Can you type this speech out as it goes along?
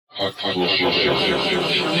Welcome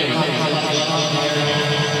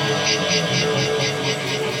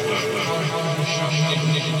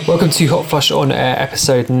to Hot Flush On Air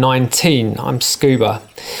episode 19. I'm Scuba.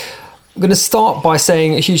 I'm going to start by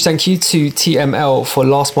saying a huge thank you to TML for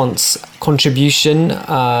last month's contribution.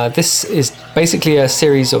 This is basically a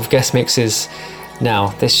series of guest mixes now,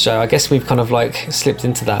 this show. I guess we've kind of like slipped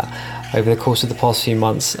into that over the course of the past few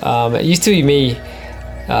months. It used to be me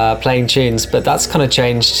playing tunes, but that's kind of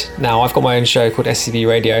changed now. I've got my own show called SCB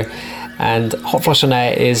Radio, and Hot Flush On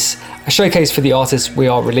Air is a showcase for the artists we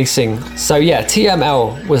are releasing. So yeah,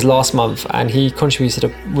 TML was last month, and he contributed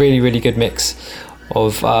a really good mix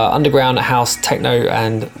of underground, house, techno,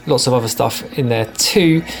 and lots of other stuff in there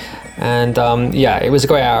too. And yeah, it was a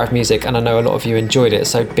great hour of music, and I know a lot of you enjoyed it,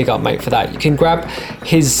 so big up mate for that. You can grab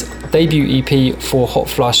his debut EP for Hot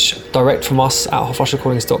Flush direct from us at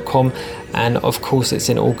hotflushrecordings.com, and of course it's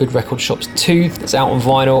in all good record shops too. It's out on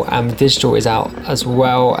vinyl, and digital is out as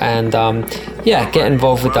well, and yeah, get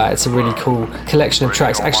involved with that. It's a really cool collection of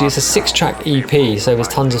tracks. Actually, it's a 6-track EP, so there's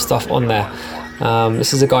tons of stuff on there.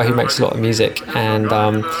 This is a guy who makes a lot of music, and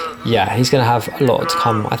yeah, he's going to have a lot to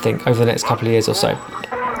come, I think, over the next couple of years or so.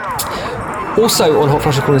 Also on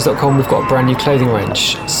hotflushrecordings.com we've got a brand new clothing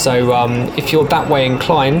range, so if you're that way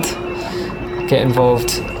inclined, get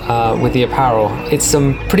involved with the apparel. It's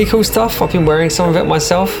some pretty cool stuff. I've been wearing some of it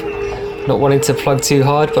myself, not wanting to plug too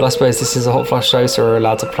hard, but I suppose this is a Hot Flush show, so we're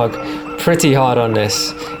allowed to plug pretty hard on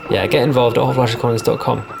this. Yeah, get involved at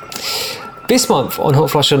hotflushrecordings.com. This month on Hot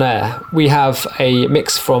Flush On Air, we have a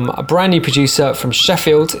mix from a brand new producer from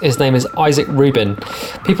Sheffield. His name is Isaac Rubin.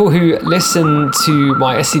 People who listen to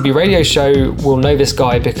my SCB radio show will know this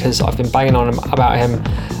guy because I've been banging on about him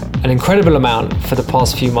an incredible amount for the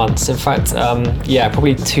past few months. In fact, yeah,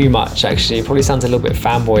 probably too much actually. It probably sounds a little bit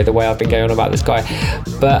fanboy the way I've been going on about this guy.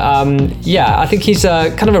 But yeah, I think he's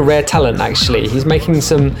kind of a rare talent actually. He's making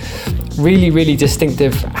some really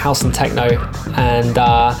distinctive house and techno, and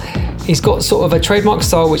he's got sort of a trademark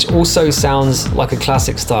style which also sounds like a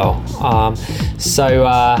classic style. So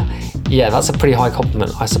yeah, that's a pretty high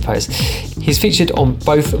compliment, I suppose. He's featured on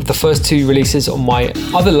both of the first 2 releases on my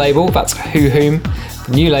other label, that's Who Whom,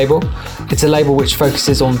 the new label. It's a label which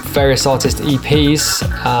focuses on various artist EPs.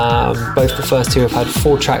 Both the first 2 have had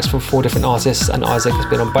 4 tracks from 4 different artists, and Isaac has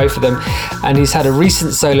been on both of them. And he's had a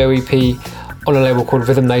recent solo EP on a label called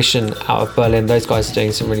Rhythm Nation out of Berlin. Those guys are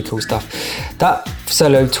doing some really cool stuff. That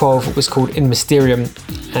solo 12 was called In Mysterium,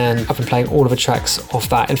 and I've been playing all of the tracks off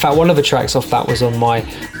that. In fact, one of the tracks off that was on my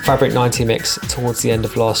Fabric 90 mix towards the end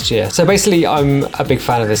of last year. So basically, I'm a big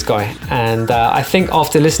fan of this guy, and I think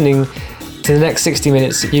after listening to the next 60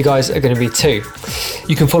 minutes, you guys are going to be too.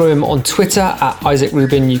 You can follow him on Twitter at Isaac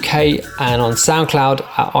Rubin UK, and on SoundCloud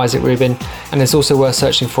at Isaac Rubin, and it's also worth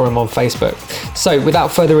searching for him on Facebook. So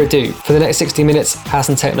without further ado, for the next 60 minutes, house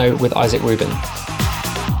and techno with Isaac Rubin.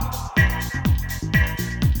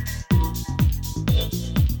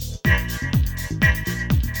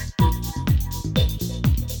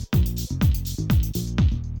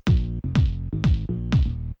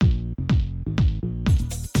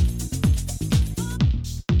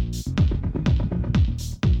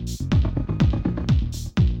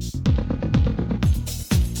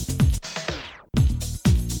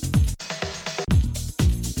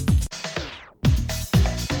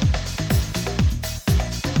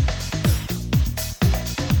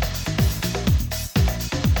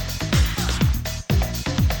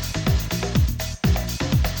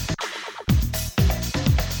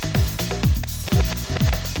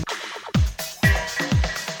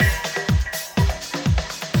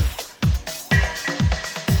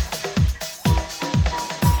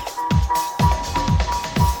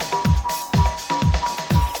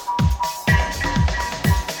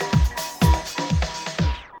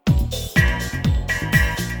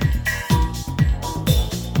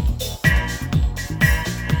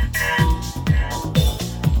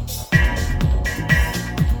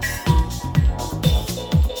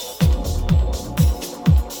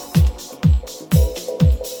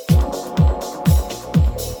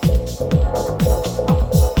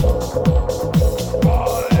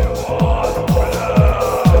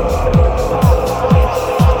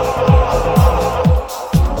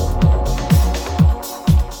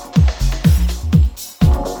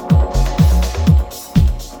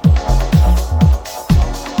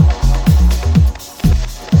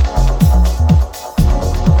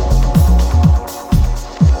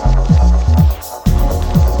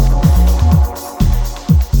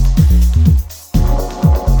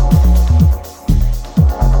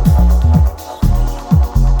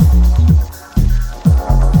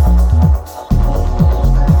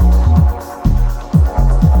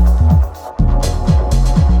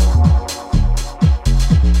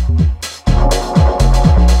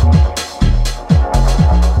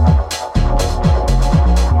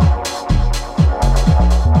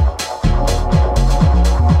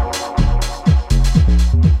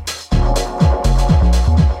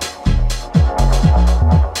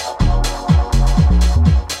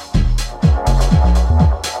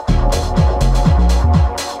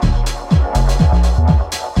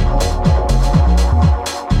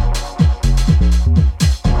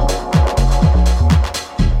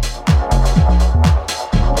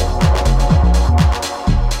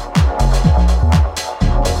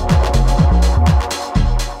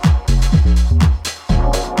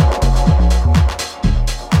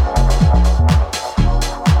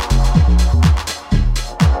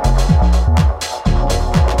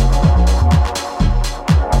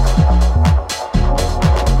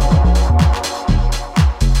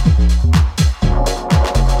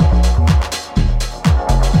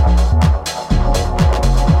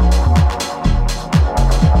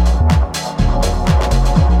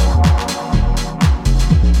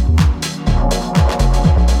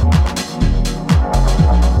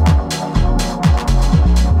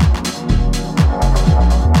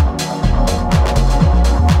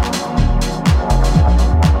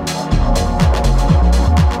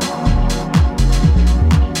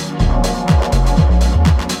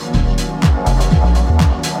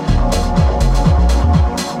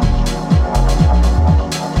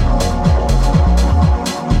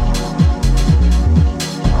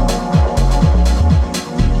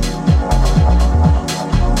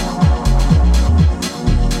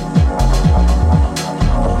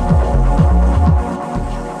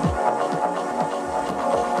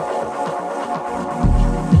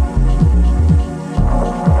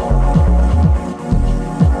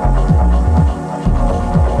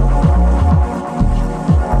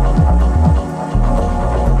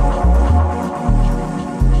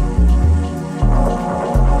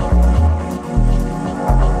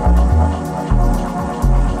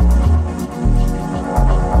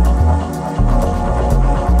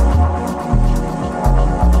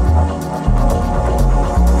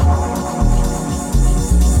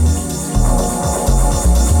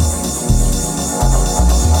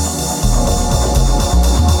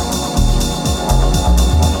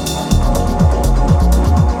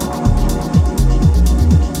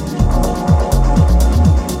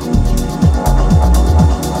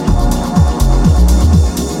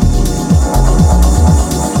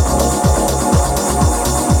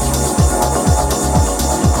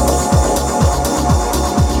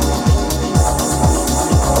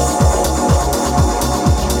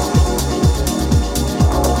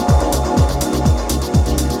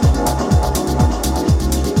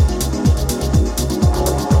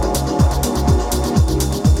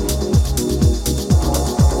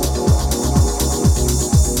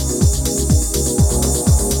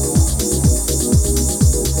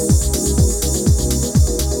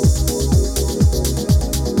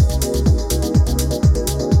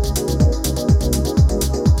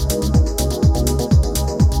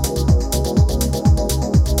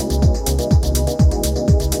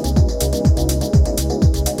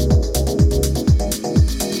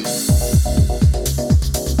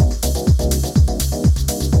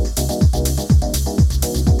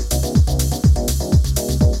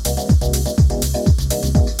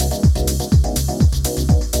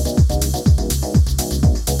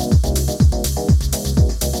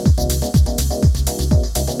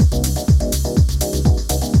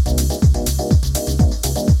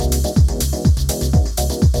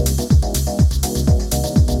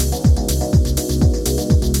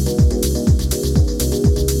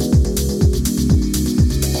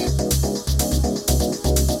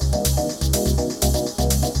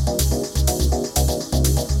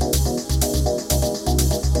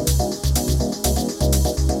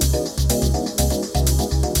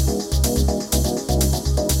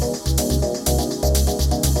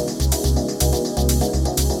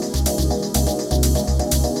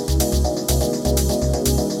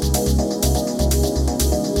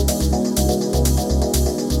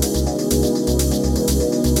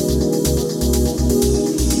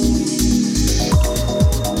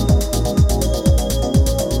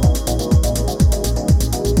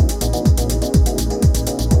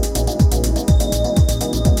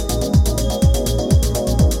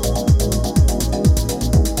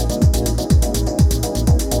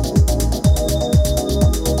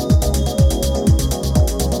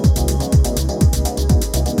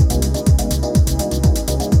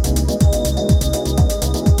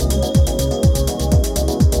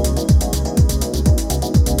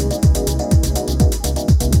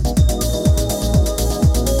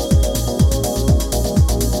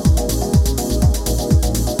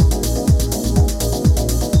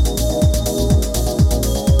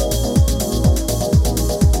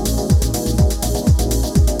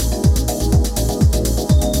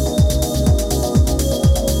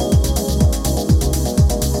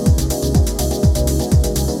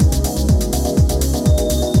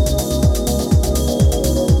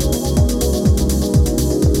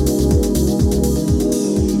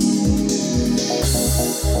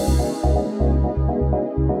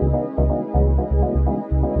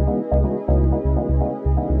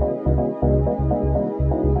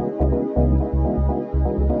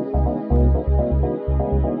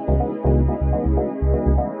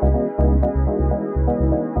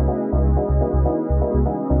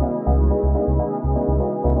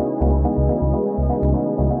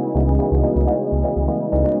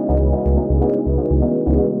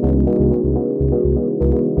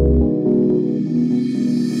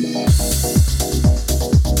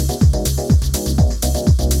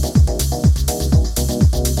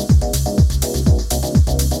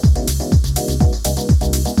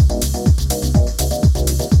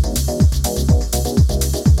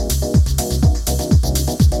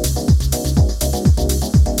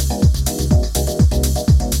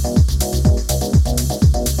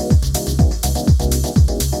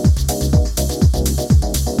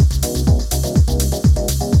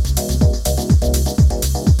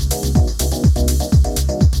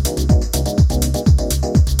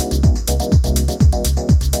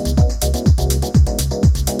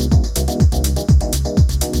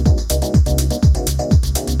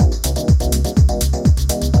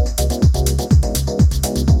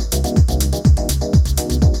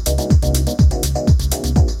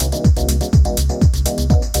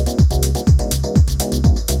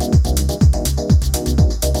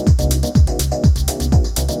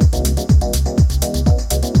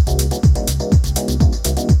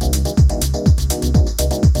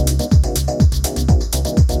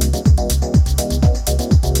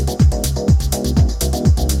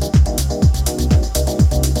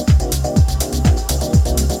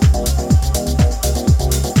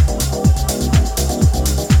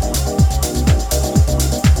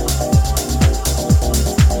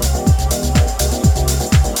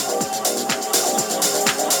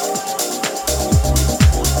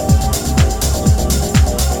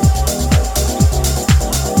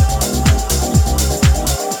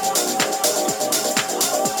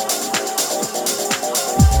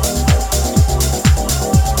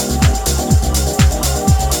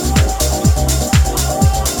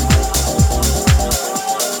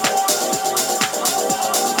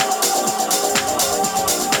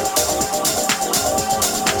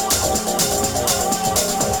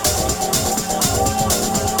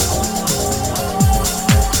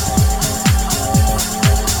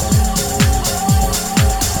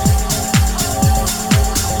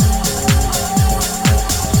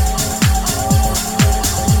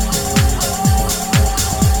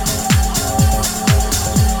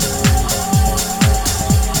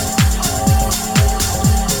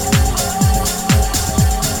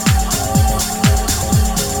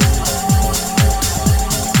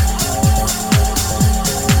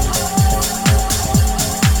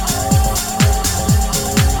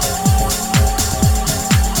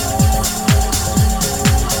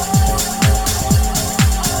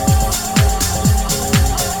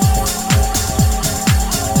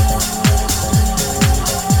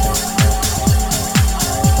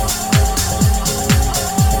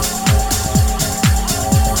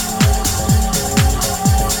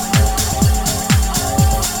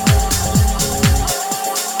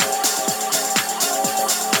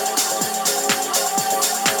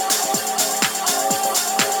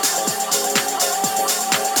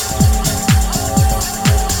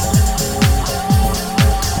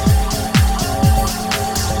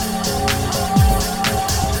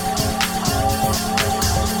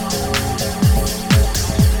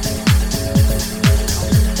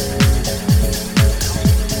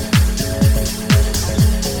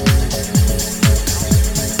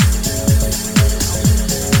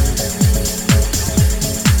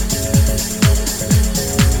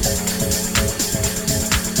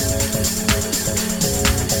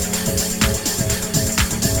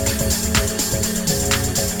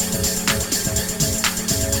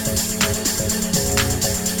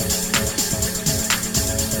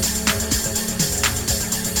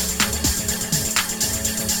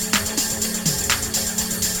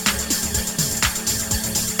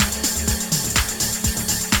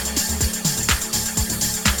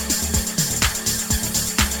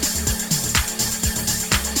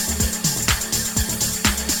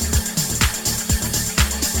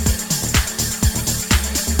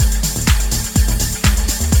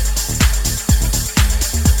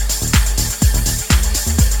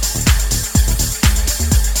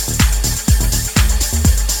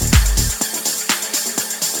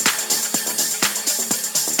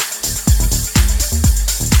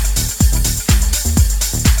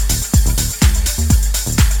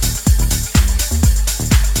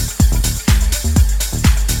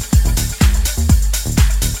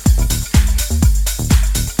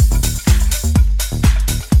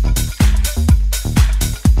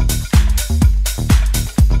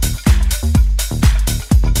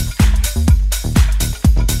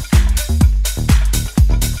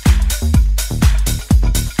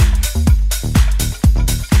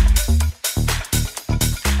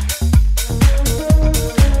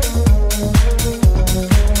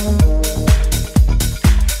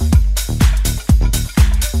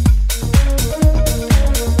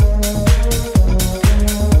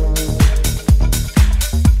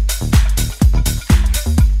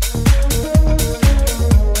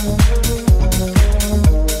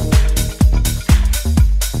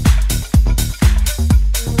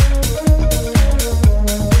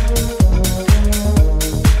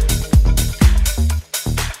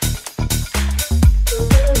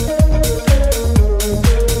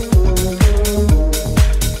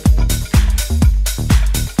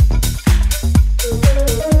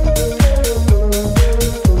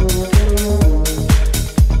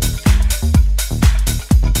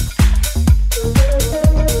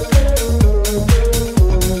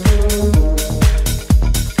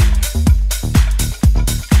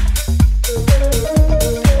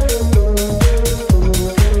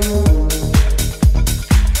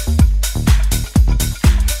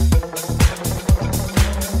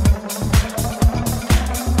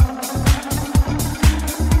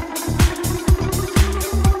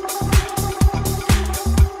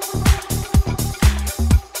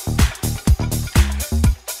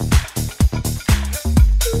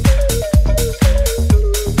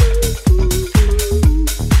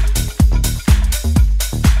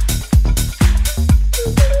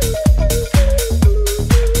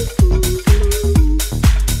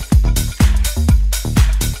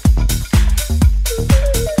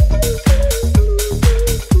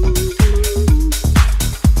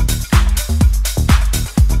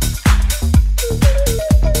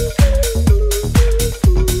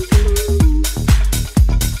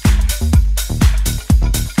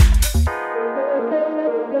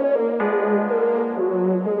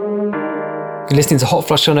 listening to Hot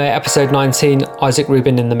Flush On Air, episode 19, Isaac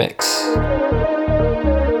Rubin in the mix.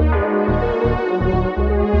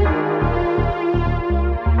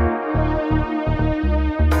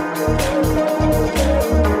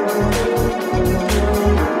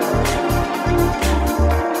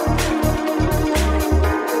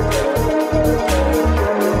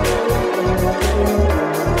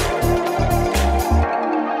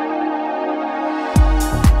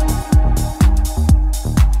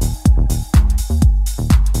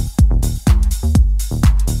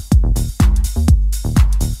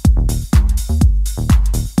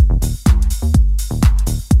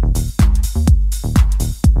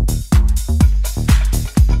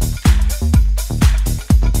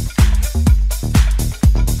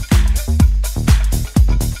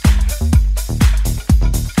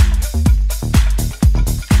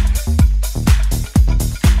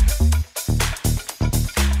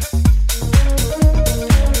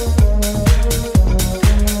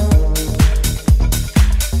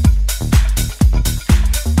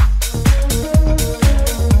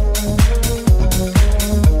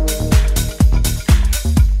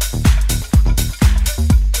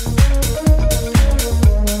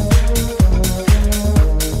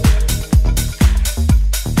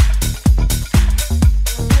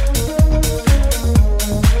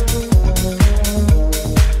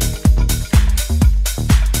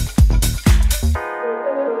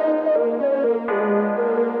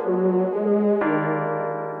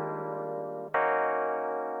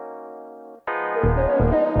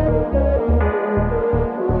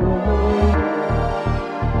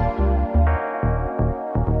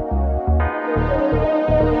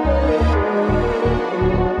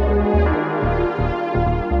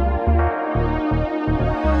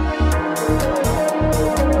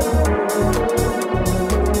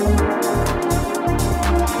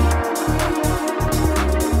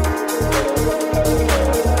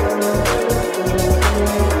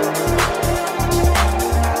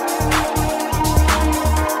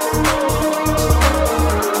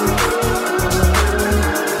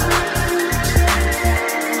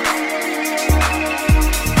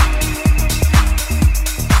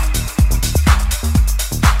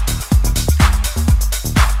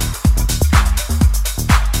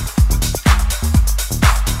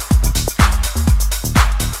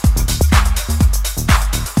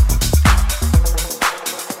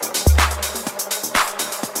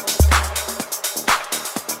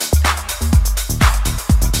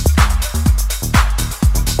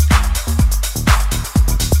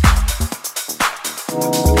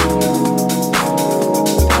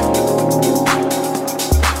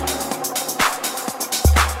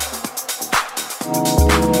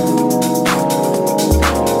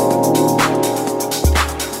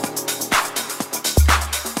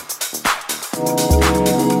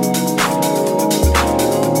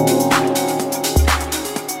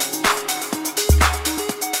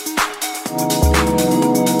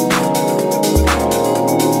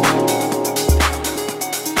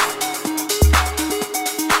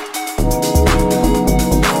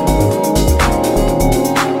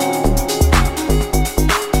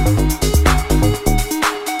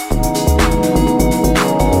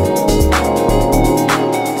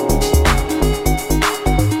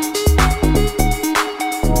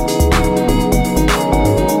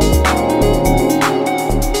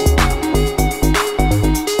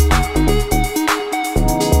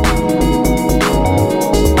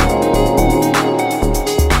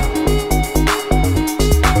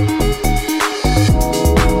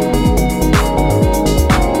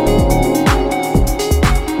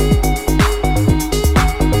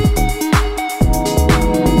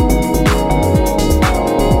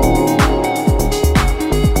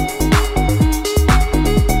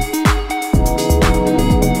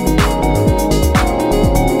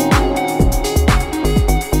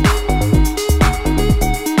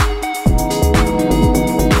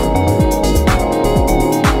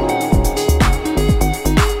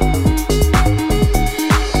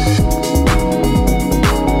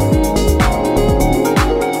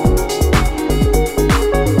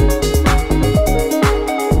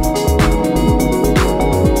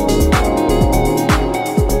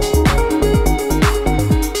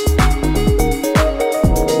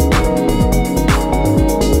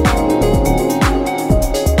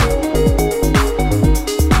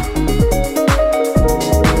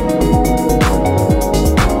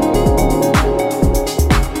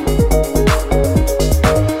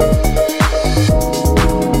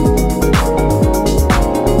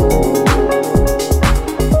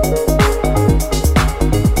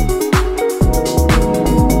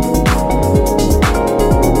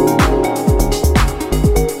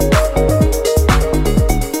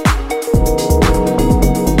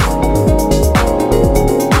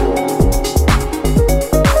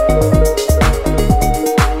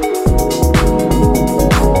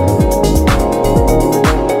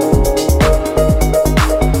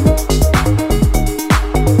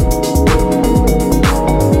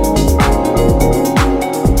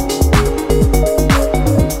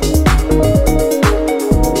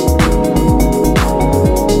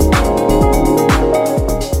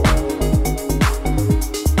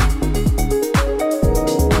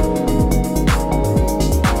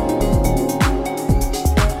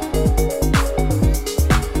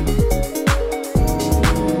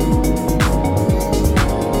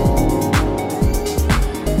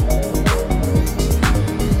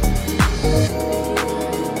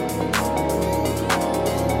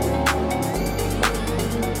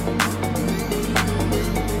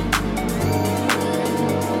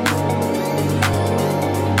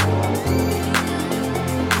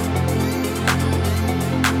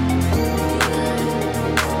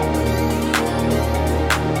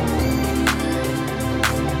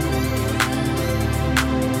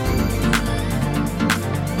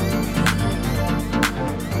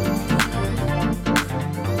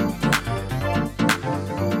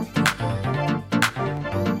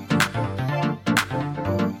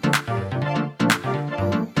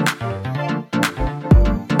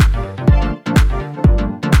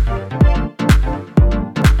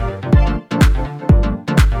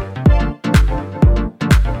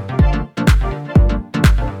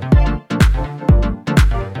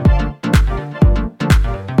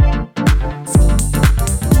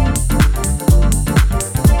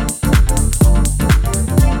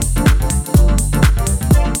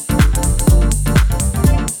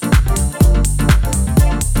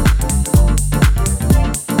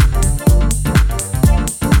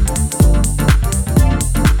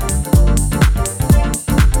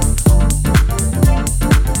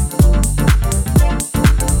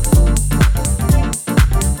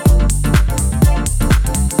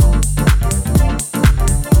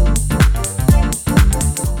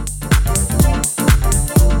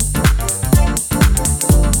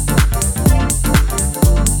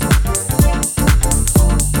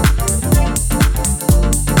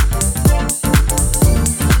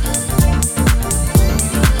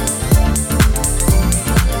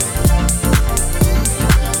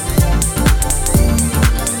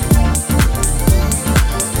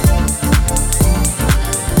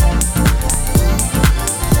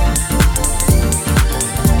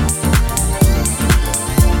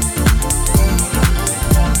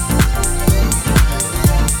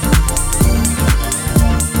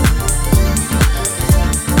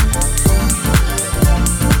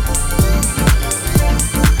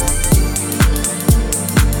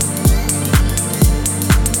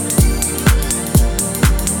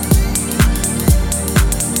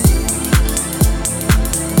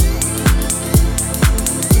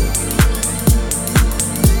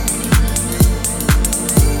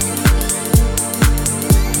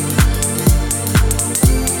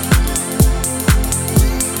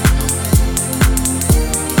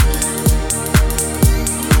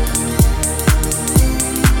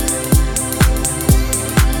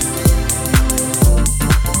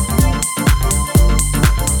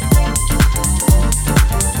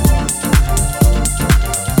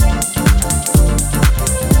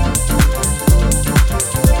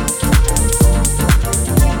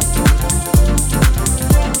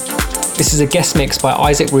 This is a guest mix by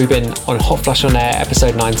Isaac Rubin on Hot Flush On Air,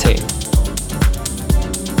 episode 19.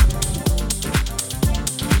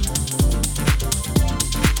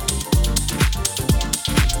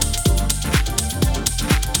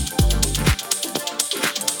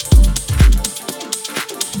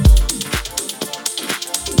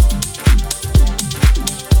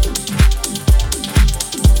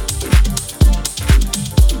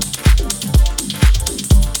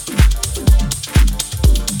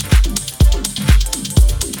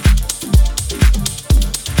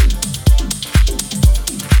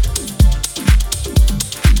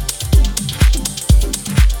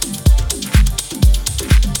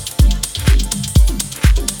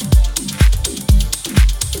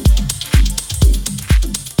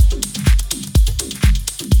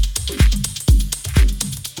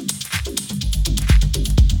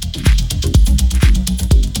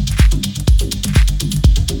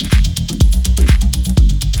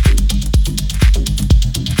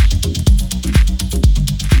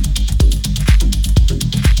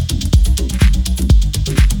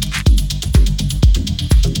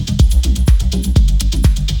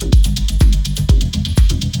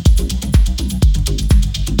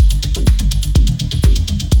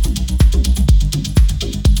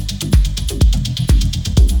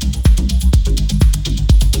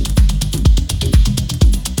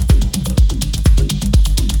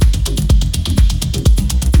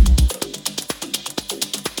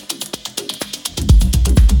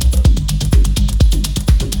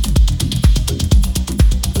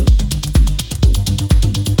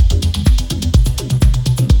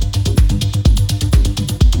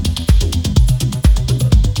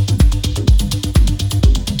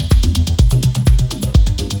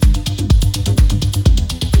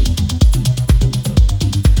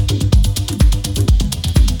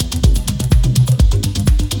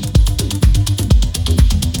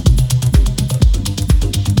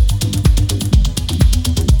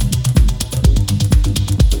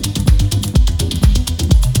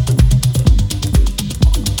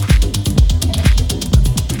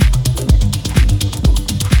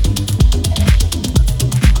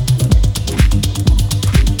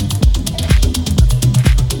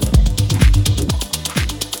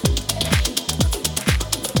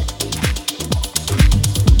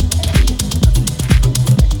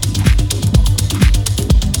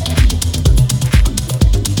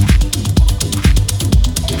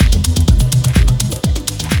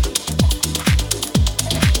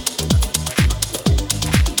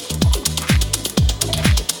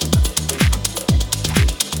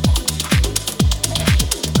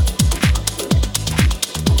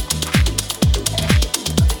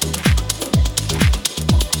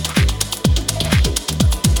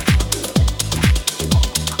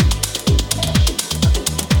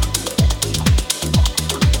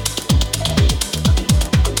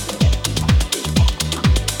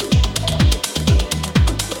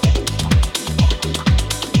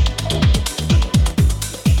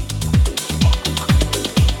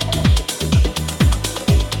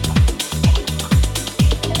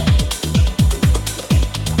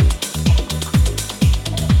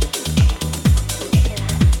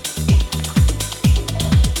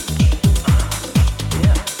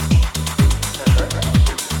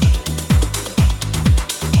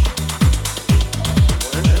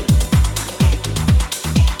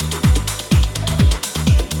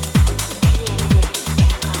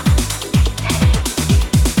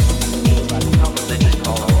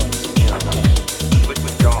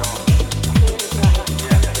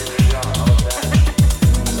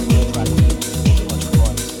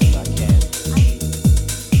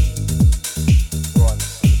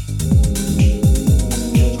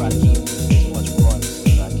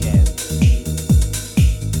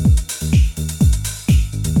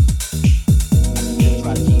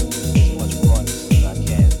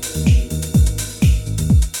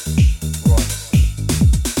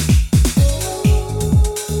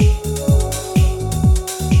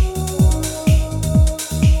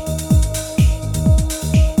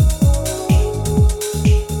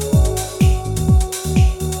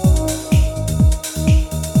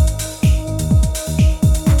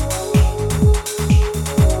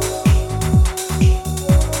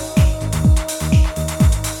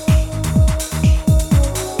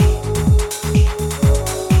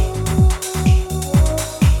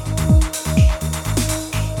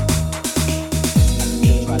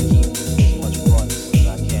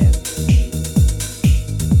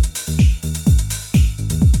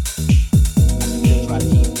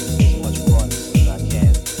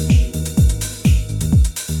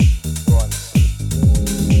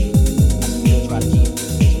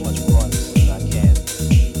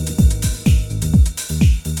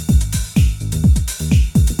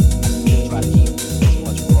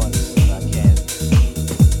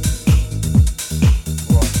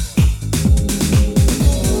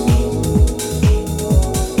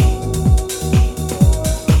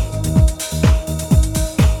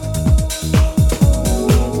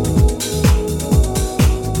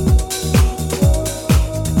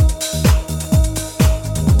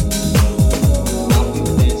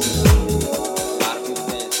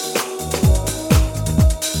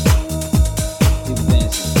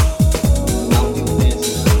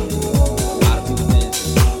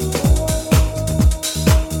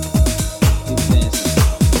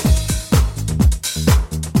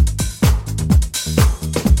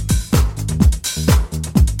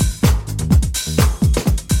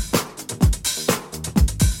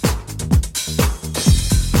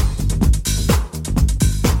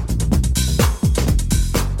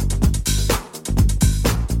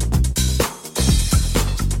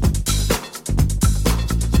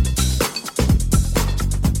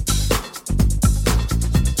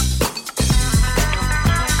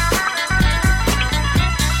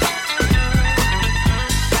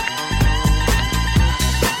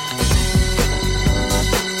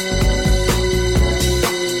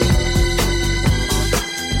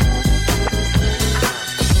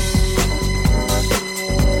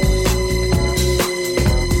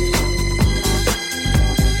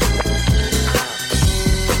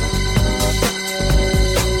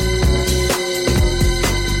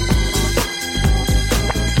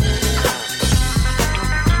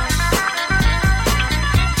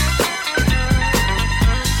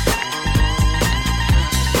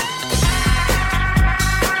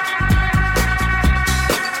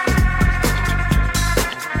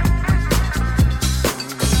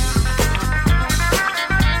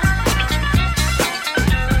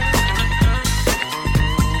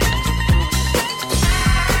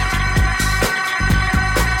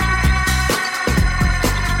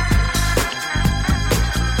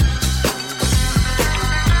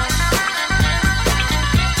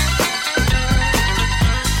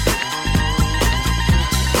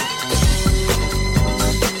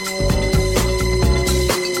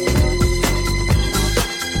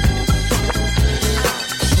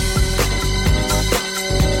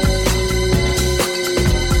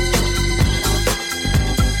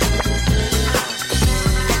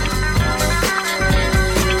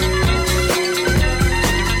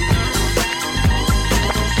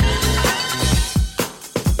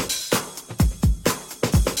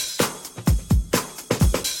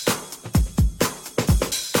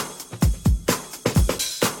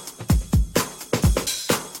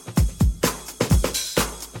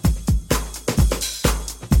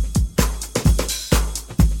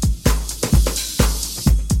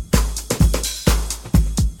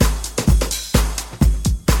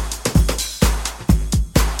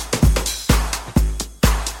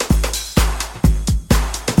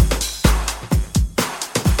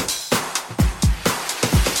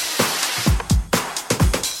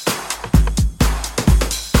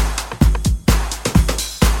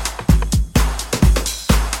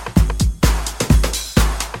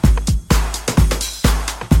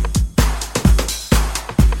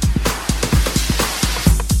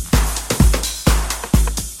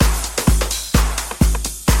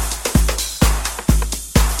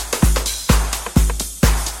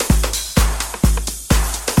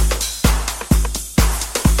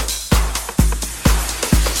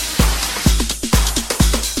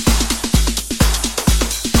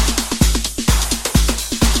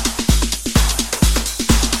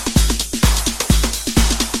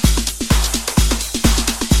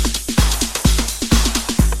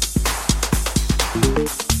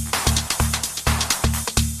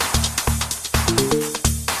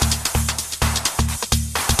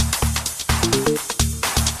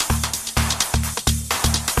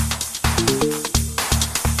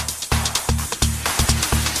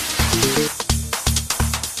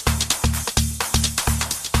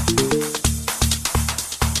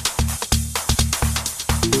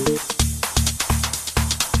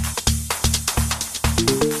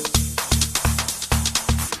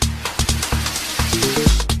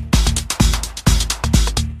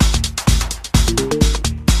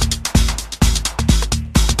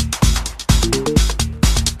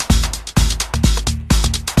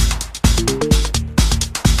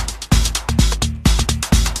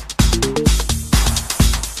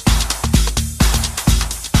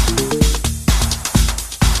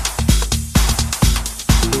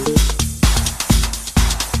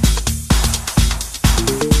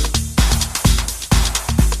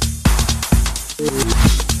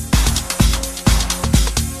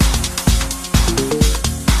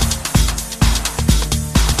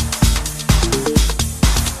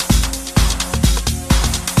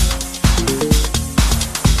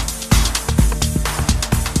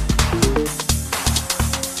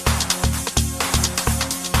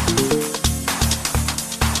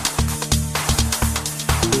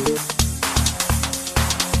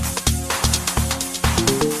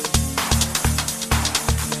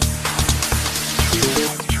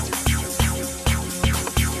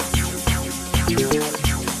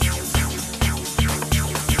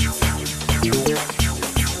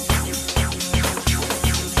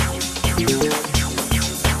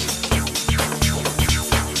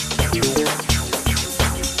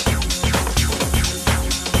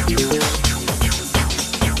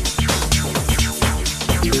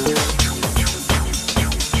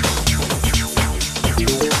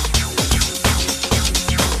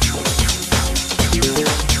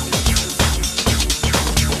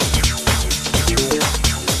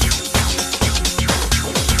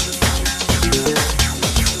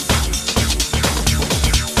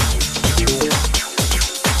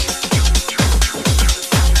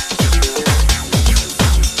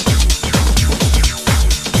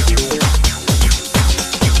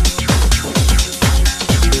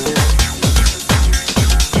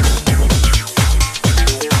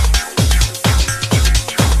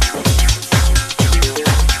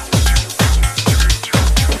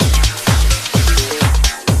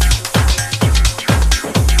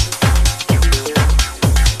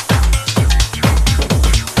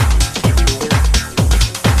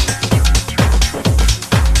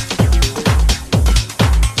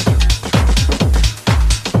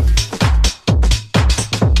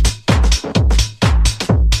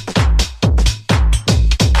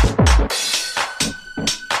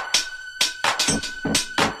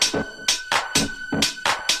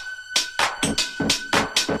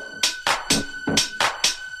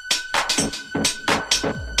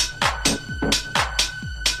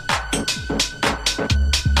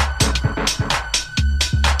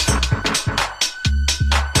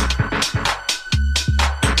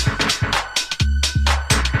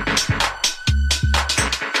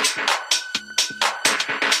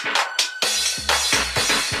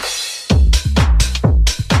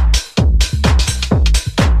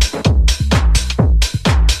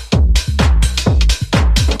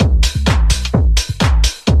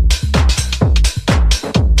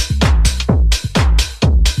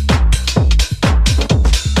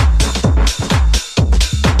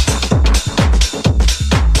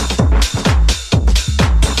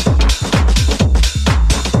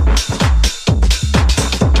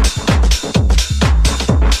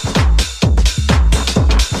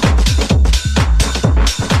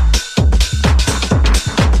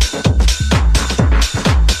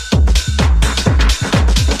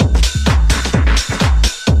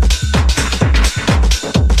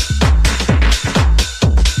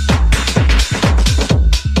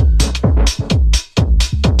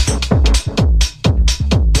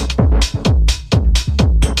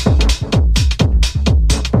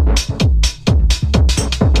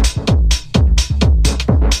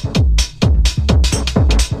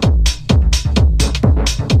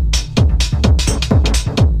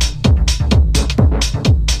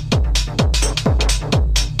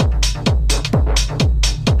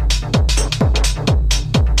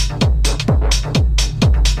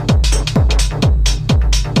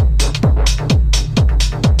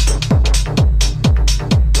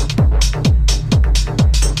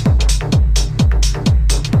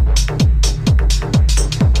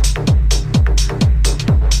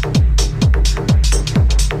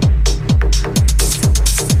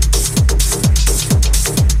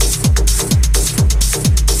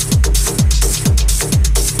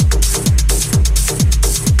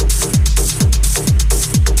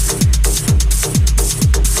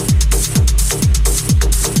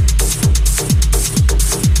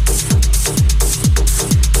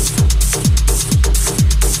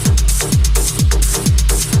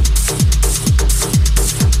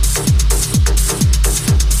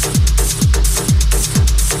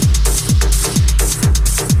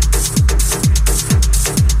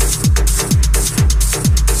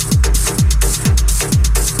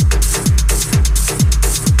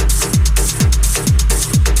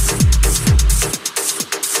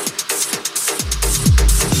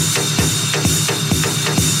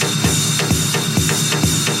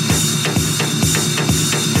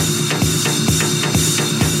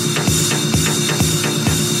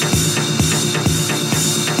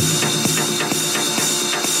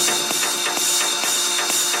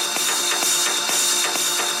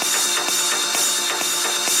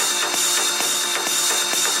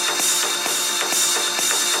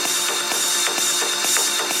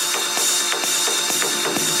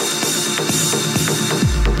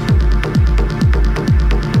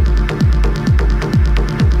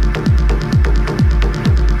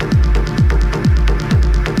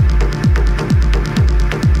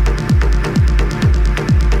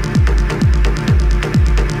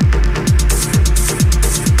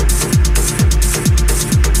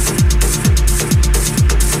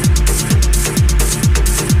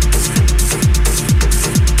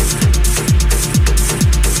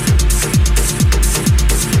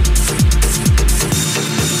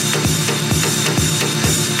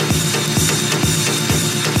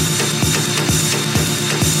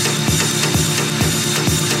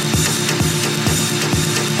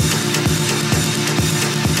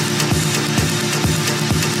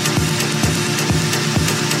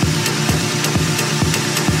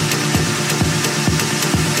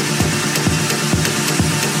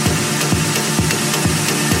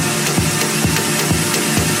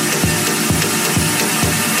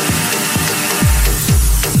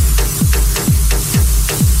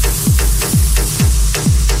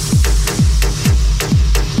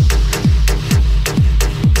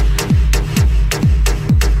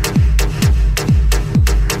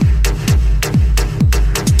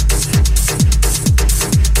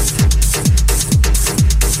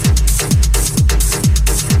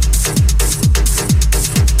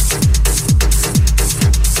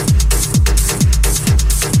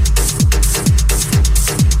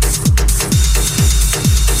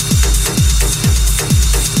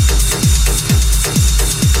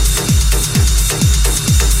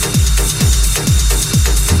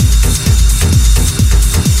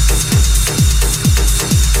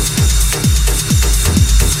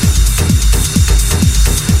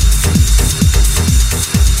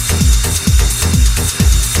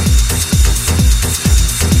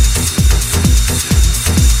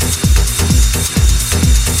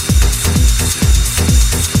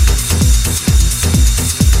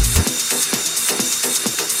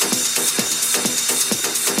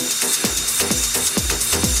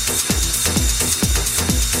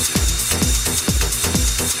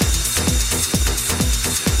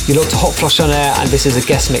 You're locked to Hot Flush On Air, and this is a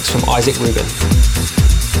guest mix from Isaac Rubin.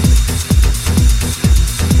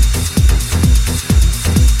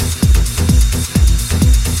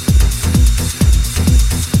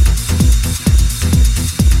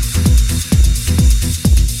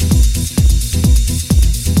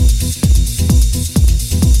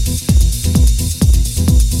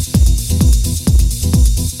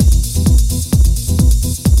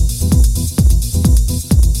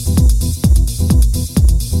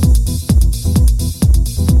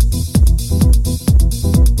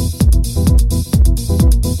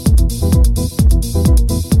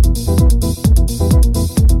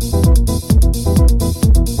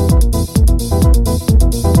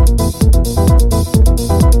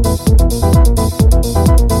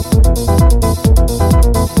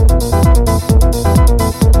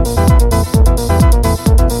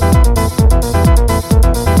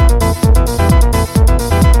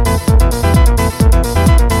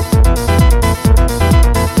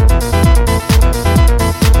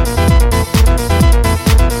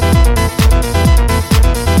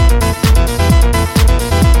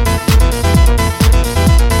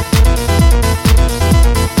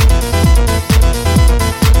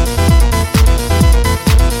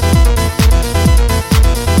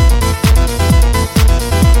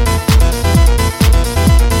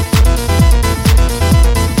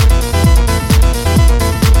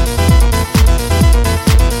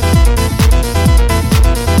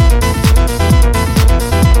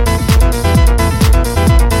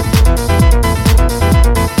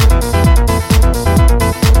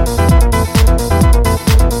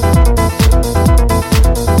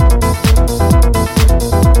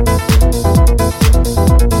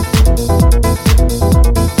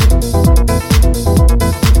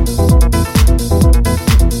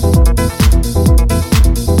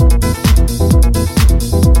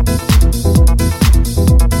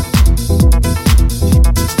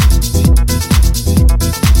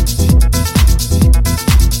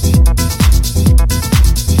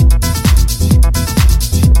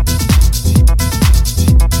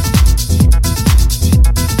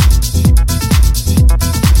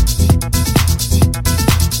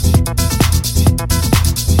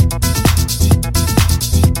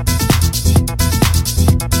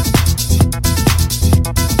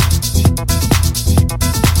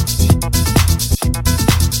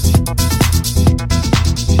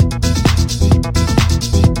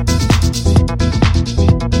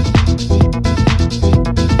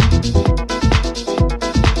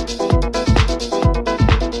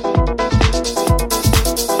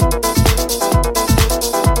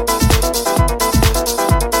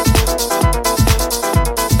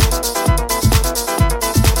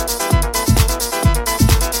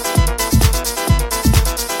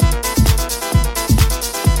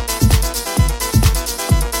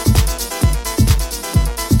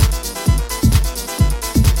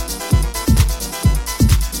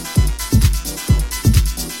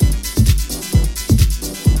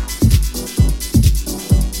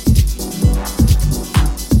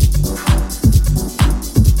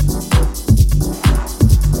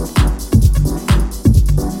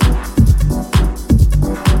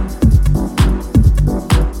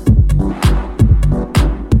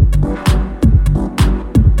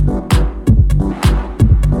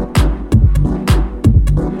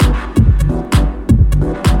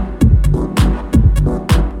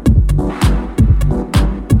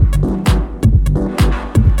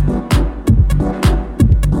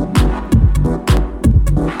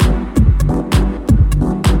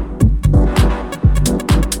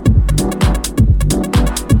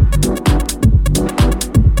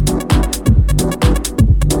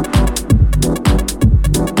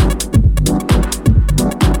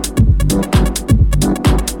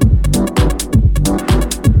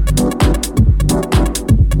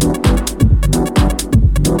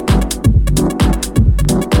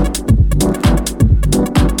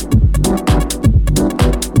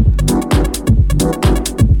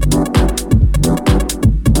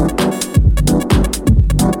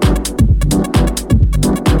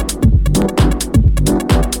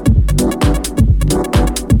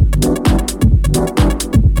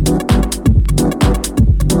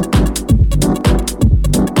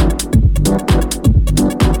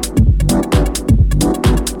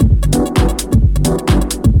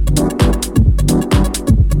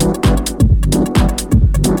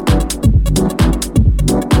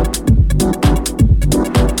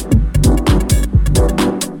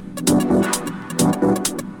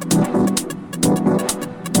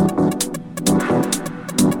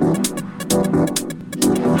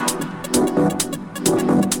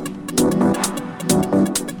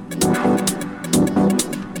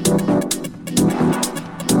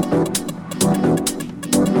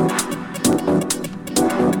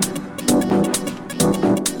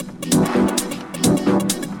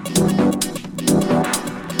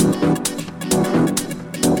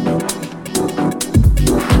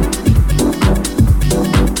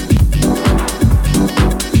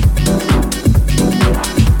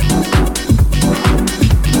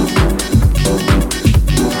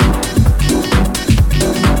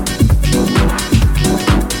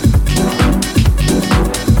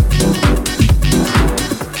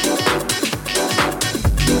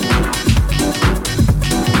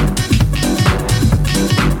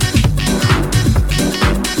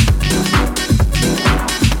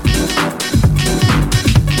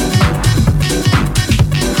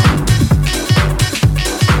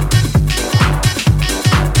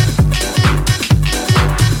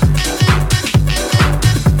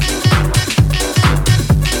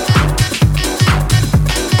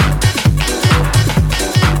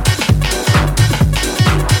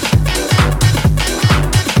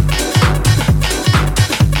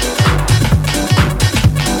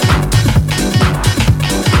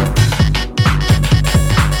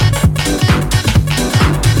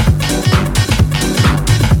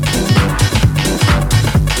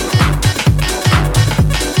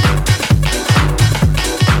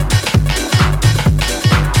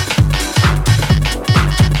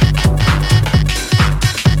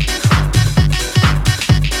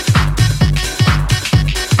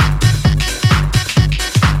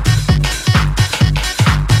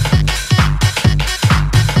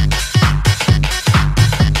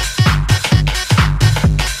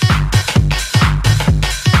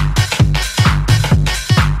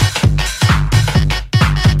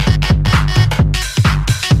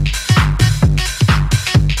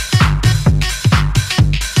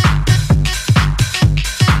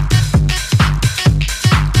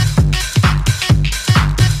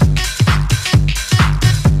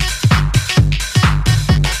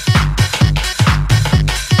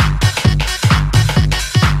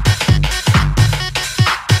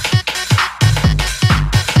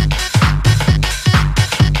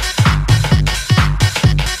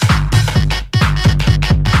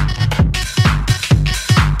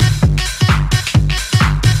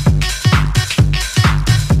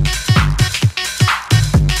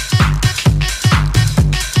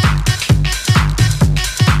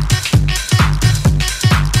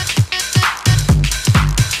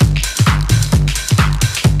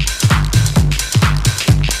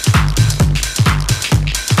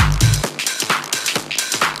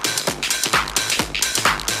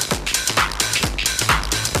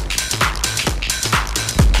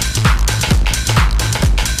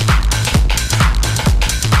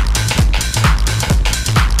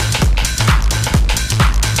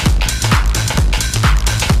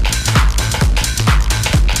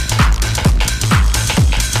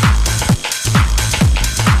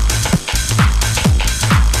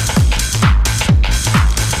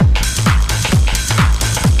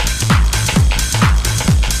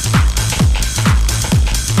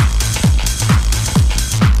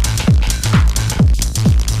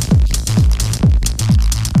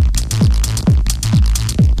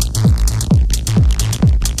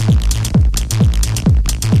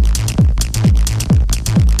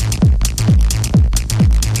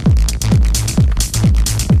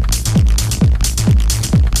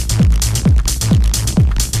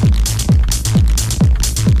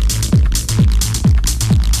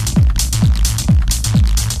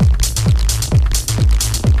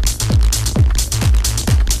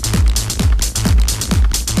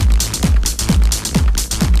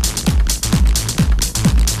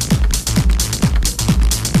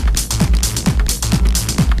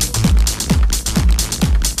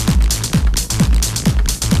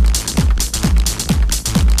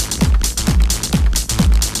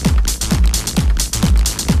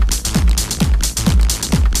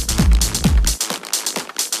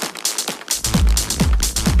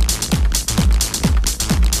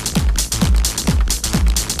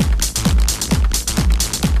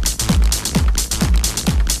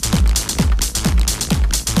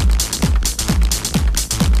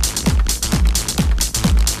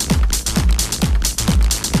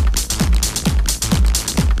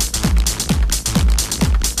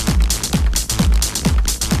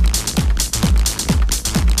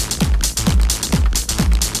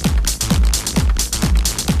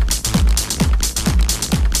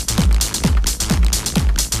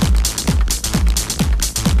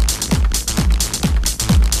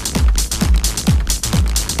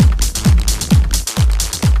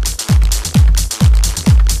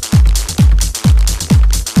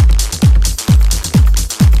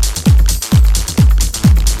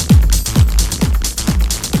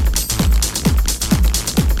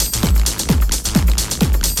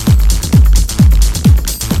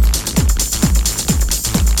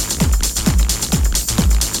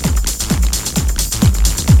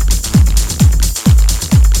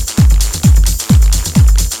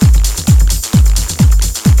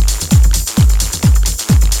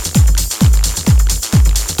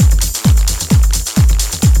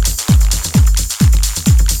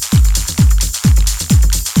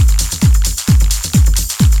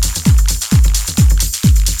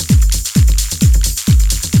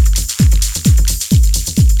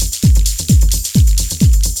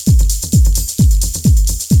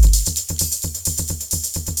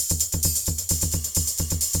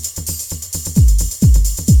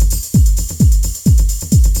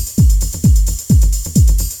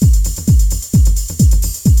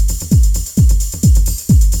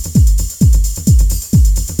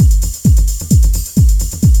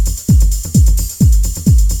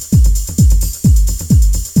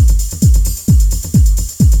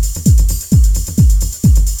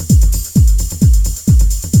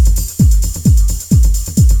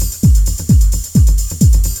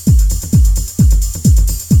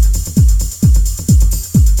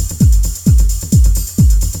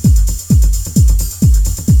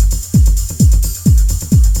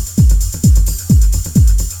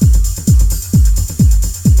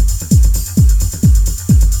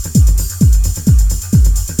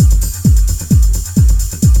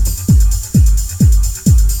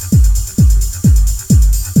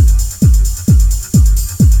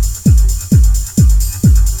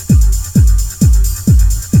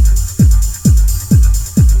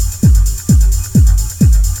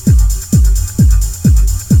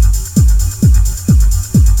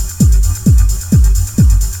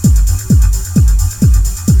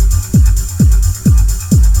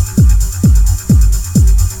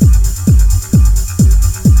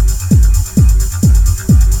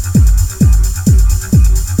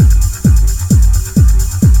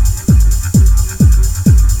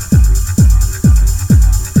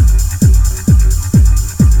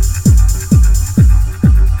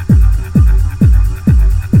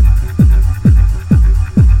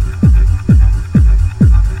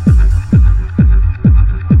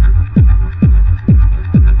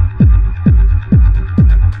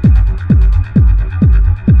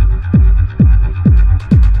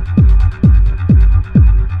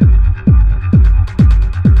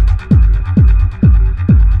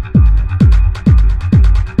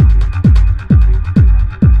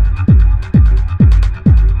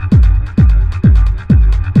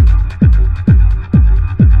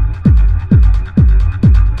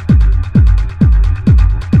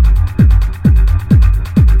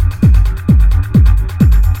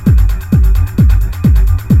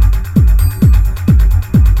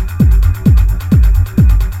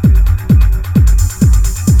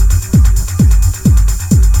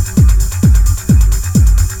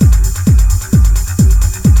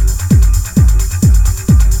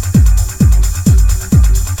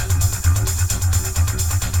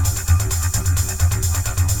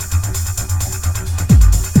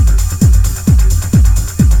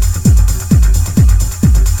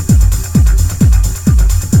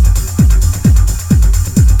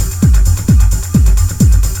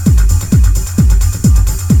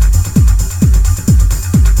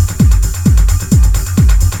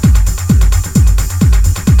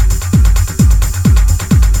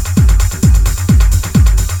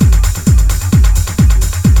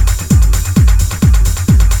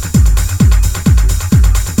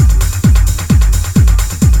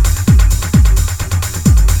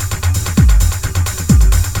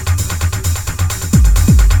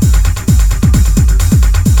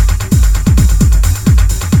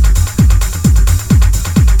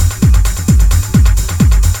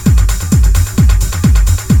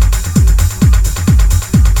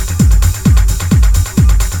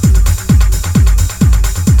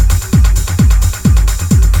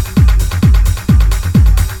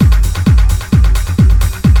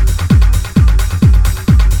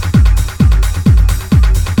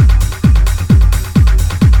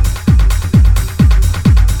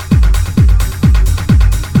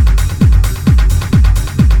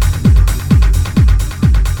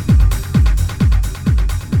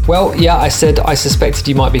 Well, yeah, I said I suspected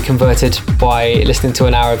you might be converted by listening to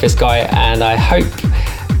an hour of this guy, and I hope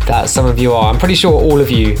that some of you are. I'm pretty sure all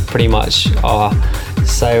of you pretty much are.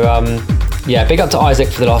 So yeah, big up to Isaac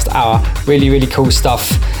for the last hour. Really, really cool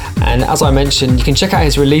stuff. And as I mentioned, you can check out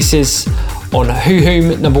his releases on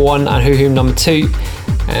Hoo-Hoom #1 and Hoo-Hoom #2,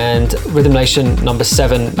 and Rhythm Nation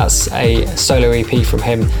 #7. That's a solo EP from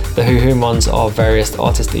him. The Hoo-Hoom ones are various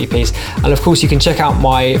artist EPs. And of course, you can check out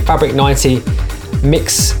my Fabric 90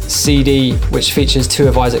 mix CD, which features 2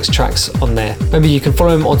 of Isaac's tracks on there. Remember, you can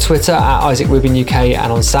follow him on Twitter at Isaac Rubin UK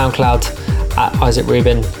and on SoundCloud at Isaac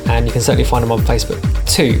Rubin, and you can certainly find him on Facebook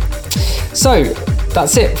too. So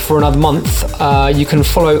that's it for another month. You can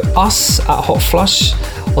follow us at Hot Flush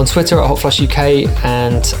on Twitter at Hot Flush UK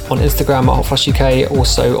and on Instagram at Hot Flush UK,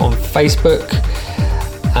 also on Facebook.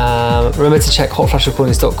 Remember to check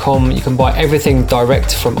hotflushrecordings.com. You can buy everything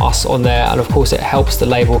direct from us on there, and of course it helps the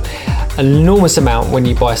label an enormous amount when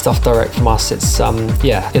you buy stuff direct from us. It's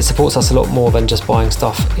yeah, it supports us a lot more than just buying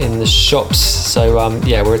stuff in the shops. So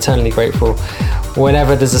yeah, we're eternally grateful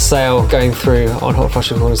whenever there's a sale going through on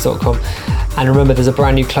hotflushrecordings.com. And remember, there's a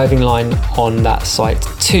brand new clothing line on that site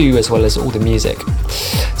too, as well as all the music.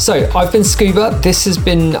 So I've been Scuba. This has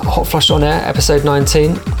been Hot Flush On Air, episode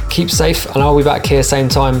 19. Keep safe, and I'll be back here same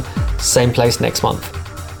time, same place next month.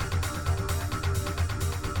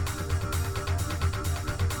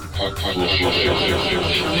 Hot Flush.